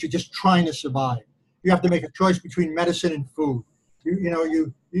in which you're just trying to survive. You have to make a choice between medicine and food.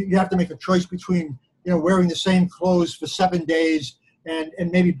 You have to make a choice between wearing the same clothes for 7 days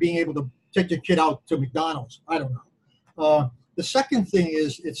and maybe being able to take your kid out to McDonald's. I don't know. The second thing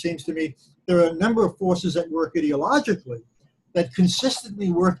is, it seems to me, there are a number of forces at work ideologically that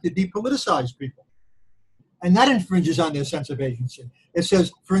consistently work to depoliticize people. And that infringes on their sense of agency. It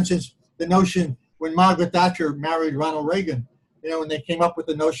says, for instance, the notion when Margaret Thatcher married Ronald Reagan, and they came up with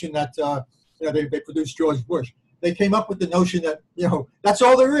the notion that they produced George Bush. They came up with the notion that that's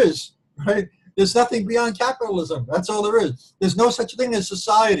all there is, right? There's nothing beyond capitalism. That's all there is. There's no such thing as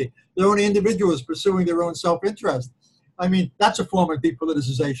society. They're only individuals pursuing their own self-interest. I mean, that's a form of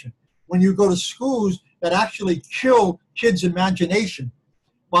depoliticization. When you go to schools that actually kill kids' imagination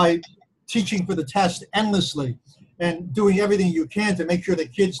by teaching for the test endlessly and doing everything you can to make sure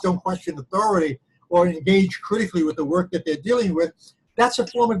that kids don't question authority or engage critically with the work that they're dealing with, that's a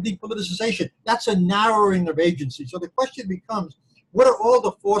form of depoliticization. That's a narrowing of agency. So the question becomes, what are all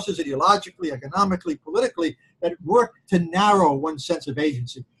the forces ideologically, economically, politically that work to narrow one's sense of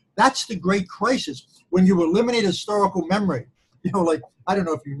agency? That's the great crisis. When you eliminate historical memory, like, I don't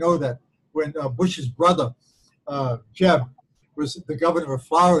know if you know that, when Bush's brother, Jeb, was the governor of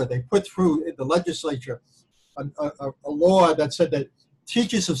Florida, they put through in the legislature a law that said that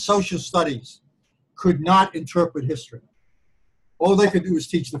teachers of social studies could not interpret history. All they could do is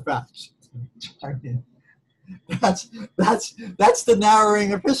teach the facts. I mean, that's the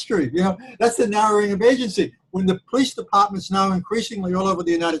narrowing of history. That's the narrowing of agency. When the police departments now increasingly all over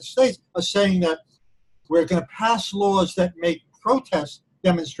the United States are saying that we're going to pass laws that make protests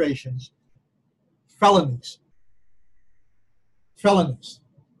demonstrations, felonies. Felonies.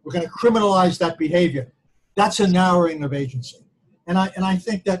 We're going to criminalize that behavior. That's a narrowing of agency. And I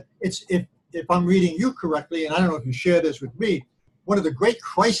think that it's, if I'm reading you correctly, and I don't know if you share this with me, one of the great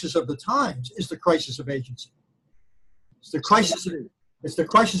crises of the times is the crisis of agency. It's the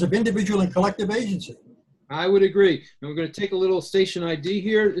crisis of individual and collective agency. I would agree. And we're going to take a little station ID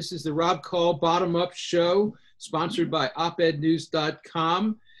here. This is the Rob Call Bottom Up Show, sponsored by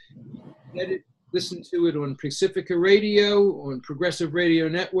opednews.com. Listen to it on Pacifica Radio, on Progressive Radio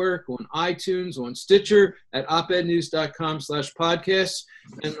Network, on iTunes, on Stitcher, at opednews.com/podcasts.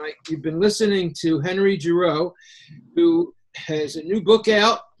 And you've been listening to Henry Giroux, who has a new book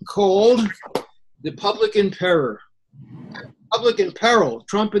out called The Public in Peril. Public in Peril,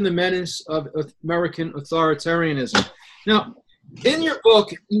 Trump and the Menace of American Authoritarianism. Now, in your book,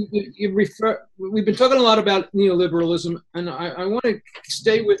 we've been talking a lot about neoliberalism, and I want to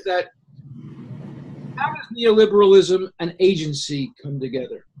stay with that. How does neoliberalism and agency come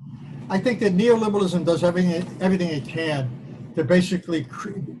together? I think that neoliberalism does everything it can to basically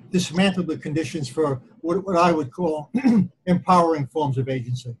dismantle the conditions for what I would call empowering forms of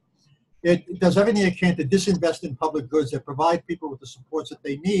agency. It does everything it can to disinvest in public goods that provide people with the supports that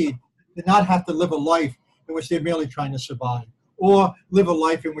they need to not have to live a life in which they're merely trying to survive, or live a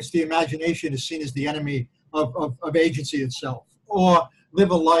life in which the imagination is seen as the enemy of agency itself, or live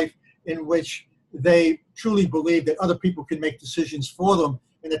a life in which they truly believe that other people can make decisions for them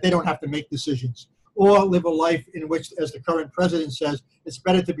and that they don't have to make decisions, or live a life in which, as the current president says, it's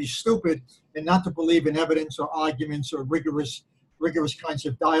better to be stupid and not to believe in evidence or arguments or rigorous kinds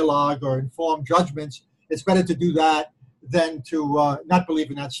of dialogue or informed judgments. It's better to do that than to not believe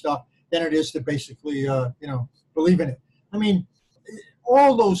in that stuff than it is to basically, believe in it. I mean,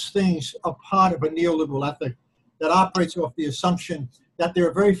 all those things are part of a neoliberal ethic that operates off the assumption that there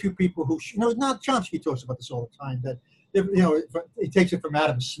are very few people who, not Chomsky talks about this all the time, that, he takes it from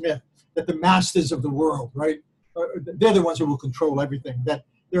Adam Smith, that the masters of the world, right, they're the ones who will control everything, that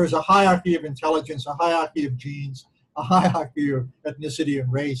there is a hierarchy of intelligence, a hierarchy of genes, a hierarchy of ethnicity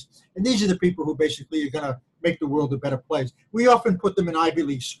and race. And these are the people who basically are going to make the world a better place. We often put them in Ivy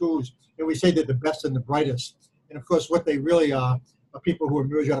League schools, and we say they're the best and the brightest. And of course, what they really are people who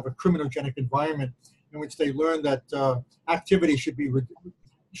emerge out of a criminogenic environment in which they learn that activity should be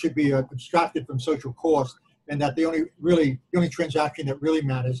abstracted from social cost, and that the only transaction that really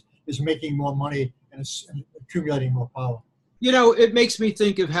matters is making more money and accumulating more power. It makes me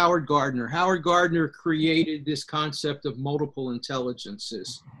think of Howard Gardner. Howard Gardner created this concept of multiple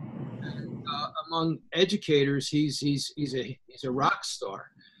intelligences. And, among educators, he's a rock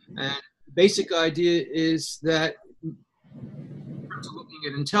star. And the basic idea is that looking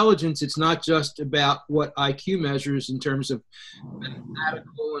at intelligence, it's not just about what IQ measures in terms of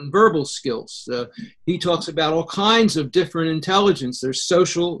mathematical and verbal skills. He talks about all kinds of different intelligence. There's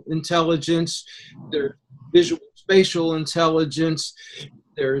social intelligence, there's visual spatial intelligence,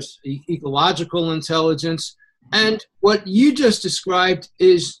 there's ecological intelligence. And what you just described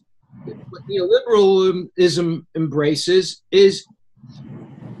is what neoliberalism embraces is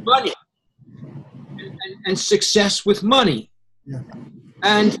money and success with money. Yeah.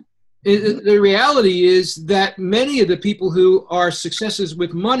 And the reality is that many of the people who are successes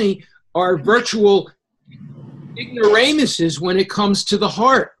with money are virtual ignoramuses when it comes to the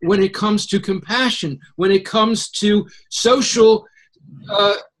heart, when it comes to compassion, when it comes to the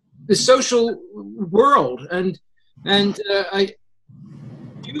social world. And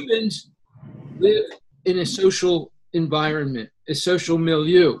humans live in a social environment, a social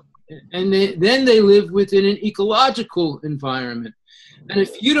milieu. And then they live within an ecological environment. And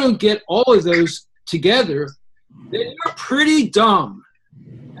if you don't get all of those together, then you're pretty dumb.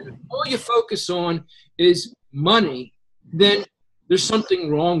 And if all you focus on is money, then there's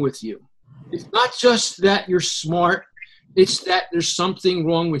something wrong with you. It's not just that you're smart, it's that there's something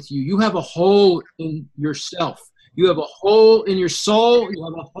wrong with you. You have a hole in yourself. You have a hole in your soul, you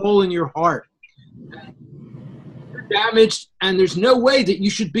have a hole in your heart. Damaged, and there's no way that you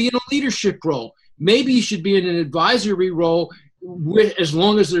should be in a leadership role. Maybe you should be in an advisory role as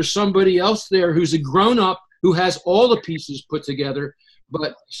long as there's somebody else there who's a grown-up who has all the pieces put together,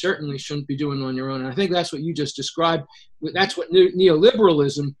 but certainly shouldn't be doing it on your own. And I think that's what you just described. That's what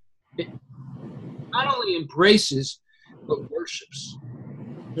neoliberalism not only embraces, but worships.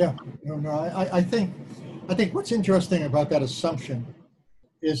 Yeah, I think what's interesting about that assumption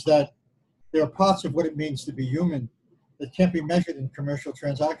is that there are parts of what it means to be human that can't be measured in commercial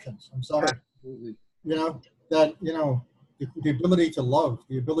transactions. I'm sorry. Absolutely. The ability to love,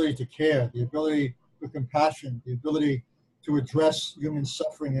 the ability to care, the ability for compassion, the ability to address human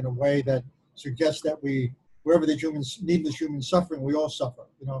suffering in a way that suggests that wherever there's needless human suffering, we all suffer,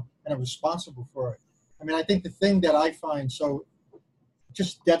 you know, and are responsible for it. I mean, I think the thing that I find so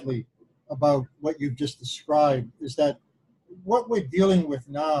just deadly about what you've just described is that what we're dealing with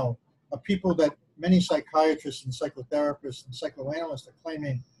now are people that many psychiatrists and psychotherapists and psychoanalysts are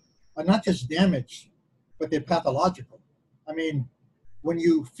claiming are not just damaged, but they're pathological. I mean, when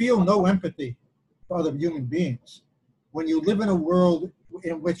you feel no empathy for other human beings, when you live in a world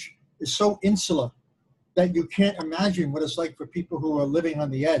in which is so insular that you can't imagine what it's like for people who are living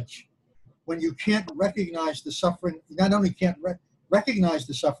on the edge, when you can't recognize the suffering, not only can't recognize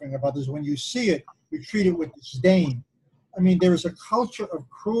the suffering of others, when you see it, you treat it with disdain. I mean, there is a culture of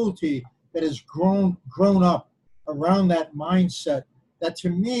cruelty that has grown up around that mindset that, to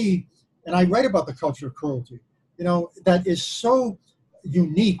me, and I write about the culture of cruelty, you know, that is so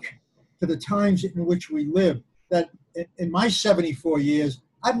unique to the times in which we live, that in my 74 years,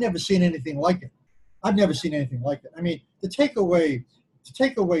 I've never seen anything like it. I've never seen anything like it. I mean, to take away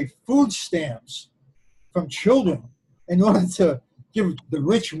food stamps from children in order to give the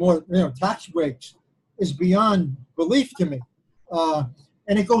rich more, you know, tax breaks is beyond belief to me.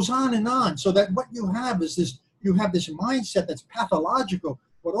 And it goes on and on. So that what you have is this, you have this mindset that's pathological,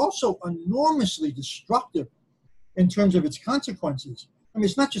 but also enormously destructive in terms of its consequences. I mean,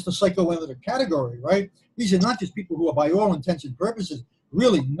 it's not just a psychoanalytic category, right? These are not just people who are, by all intents and purposes,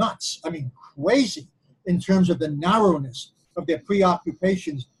 really nuts. I mean, crazy in terms of the narrowness of their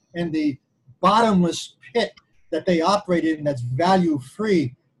preoccupations and the bottomless pit that they operate in that's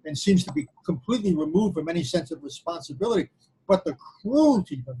value-free and seems to be completely removed from any sense of responsibility. But the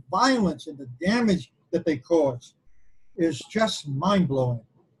cruelty, the violence, and the damage that they cause is just mind-blowing.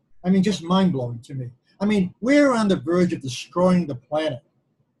 I mean, just mind-blowing to me. I mean, we're on the verge of destroying the planet.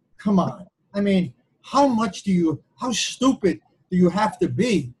 Come on. I mean, how stupid do you have to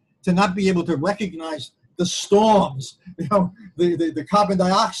be to not be able to recognize the storms, you know, the carbon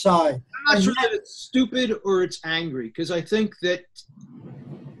dioxide? I'm not sure that it's stupid or it's angry, because I think there's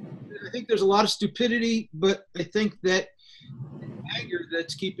a lot of stupidity, but I think that anger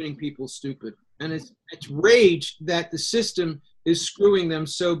that's keeping people stupid, and it's rage that the system is screwing them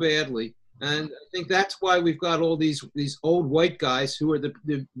so badly. And I think that's why we've got all these old white guys who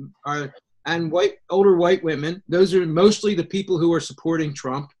are older white women. Those are mostly the people who are supporting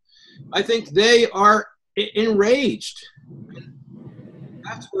Trump. I think they are enraged.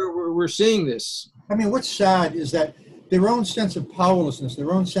 That's where we're seeing this. I mean, what's sad is that their own sense of powerlessness,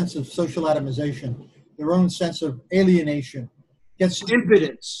 their own sense of social atomization, their own sense of alienation gets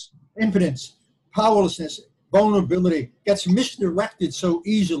impotence, powerlessness, vulnerability gets misdirected so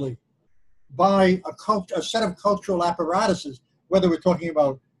easily by a set of cultural apparatuses, whether we're talking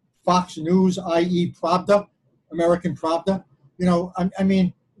about Fox News, i.e. Pravda, American Pravda, you know, I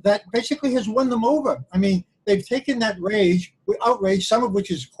mean, that basically has won them over. I mean, they've taken that outrage, some of which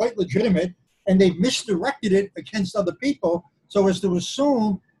is quite legitimate, and they've misdirected it against other people so as to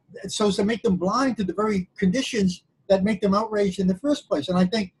make them blind to the very conditions that make them outraged in the first place. And I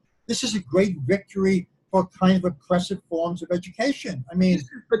think this is a great victory for kind of oppressive forms of education. I mean,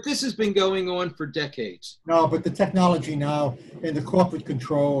 but this has been going on for decades. No, but the technology now and the corporate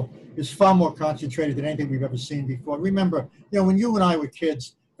control is far more concentrated than anything we've ever seen before. Remember, you know, when you and I were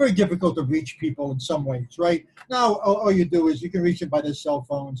kids, very difficult to reach people in some ways, right? Now, all you do is you can reach them by their cell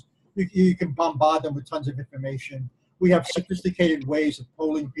phones. You can bombard them with tons of information. We have sophisticated ways of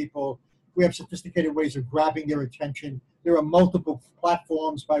polling people. We have sophisticated ways of grabbing their attention. There are multiple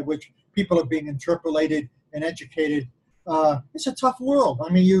platforms by which people are being interpolated and educated. It's a tough world. I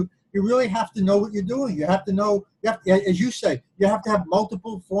mean, you really have to know what you're doing. You have to know, as you say, you have to have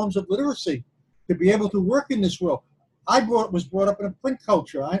multiple forms of literacy to be able to work in this world. I was brought up in a print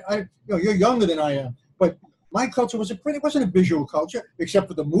culture. You know, you're younger than I am, but my culture was it wasn't a visual culture, except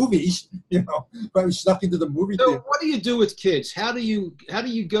for the movies, you know, but I was stuck into the movie theater. So what do you do with kids? How do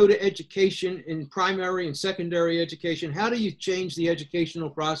you go to education in primary and secondary education? How do you change the educational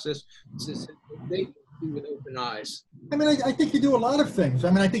process so they see with open eyes? I mean, I think you do a lot of things. I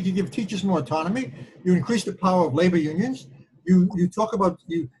mean, I think you give teachers more autonomy. You increase the power of labor unions. You talk about,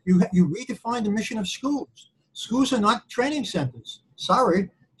 you redefine the mission of schools. Schools are not training centers. Sorry.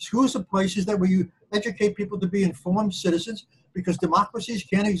 Schools are places where you educate people to be informed citizens, because democracies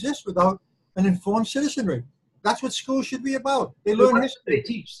can't exist without an informed citizenry. That's what schools should be about. They learn history. They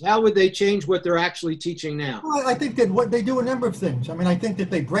teach. How would they change what they're actually teaching now? Well, I think that what they do a number of things. I mean, I think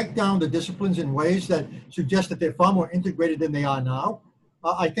that they break down the disciplines in ways that suggest that they're far more integrated than they are now.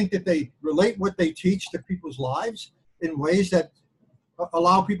 I think that they relate what they teach to people's lives in ways that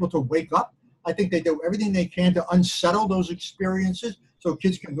allow people to wake up. I think they do everything they can to unsettle those experiences so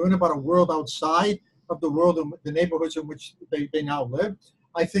kids can learn about a world outside of the world and the neighborhoods in which they now live.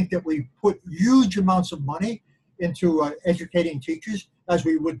 I think that we put huge amounts of money into educating teachers as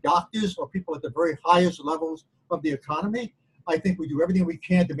we would doctors or people at the very highest levels of the economy. I think we do everything we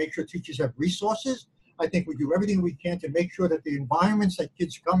can to make sure teachers have resources. I think we do everything we can to make sure that the environments that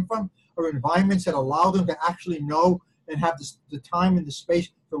kids come from are environments that allow them to actually know and have the time and the space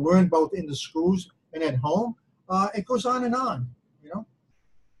to learn both in the schools and at home. It goes on and on, you know?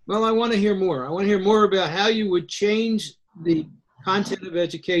 Well, I want to hear more. I want to hear more about how you would change the content of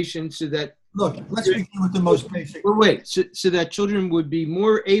education so that... Look, let's begin with the most basic. Well, wait, so that children would be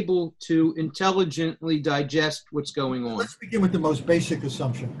more able to intelligently digest what's going on. Let's begin with the most basic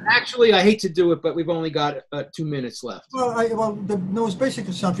assumption. Actually, I hate to do it, but we've only got 2 minutes left. Well, the most basic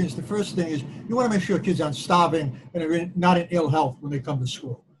assumption is the first thing is you want to make sure kids aren't starving and are not in ill health when they come to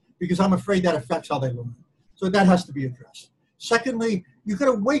school, because I'm afraid that affects how they learn. So that has to be addressed. Secondly, you've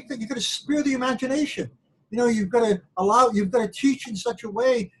got to spare the imagination. You know, you've got to teach in such a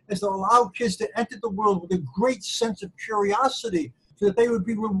way as to allow kids to enter the world with a great sense of curiosity so that they would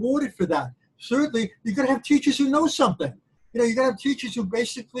be rewarded for that. Thirdly, you've got to have teachers who know something. You know, you've got to have teachers who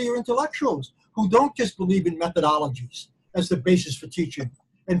basically are intellectuals, who don't just believe in methodologies as the basis for teaching.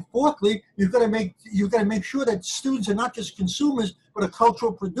 And fourthly, you've got to make sure that students are not just consumers, but are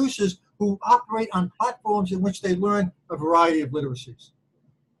cultural producers who operate on platforms in which they learn a variety of literacies.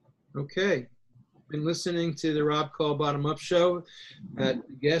 Okay. Been listening to the Rob Call Bottom Up Show. The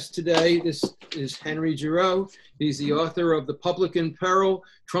guest today, this is Henry Giroux. He's the author of The Public in Peril,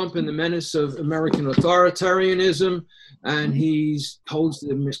 Trump and the Menace of American Authoritarianism, and he holds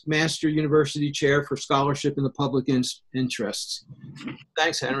the Master University Chair for Scholarship in the Public Interests.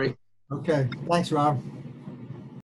 Thanks, Henry. Okay, thanks, Rob.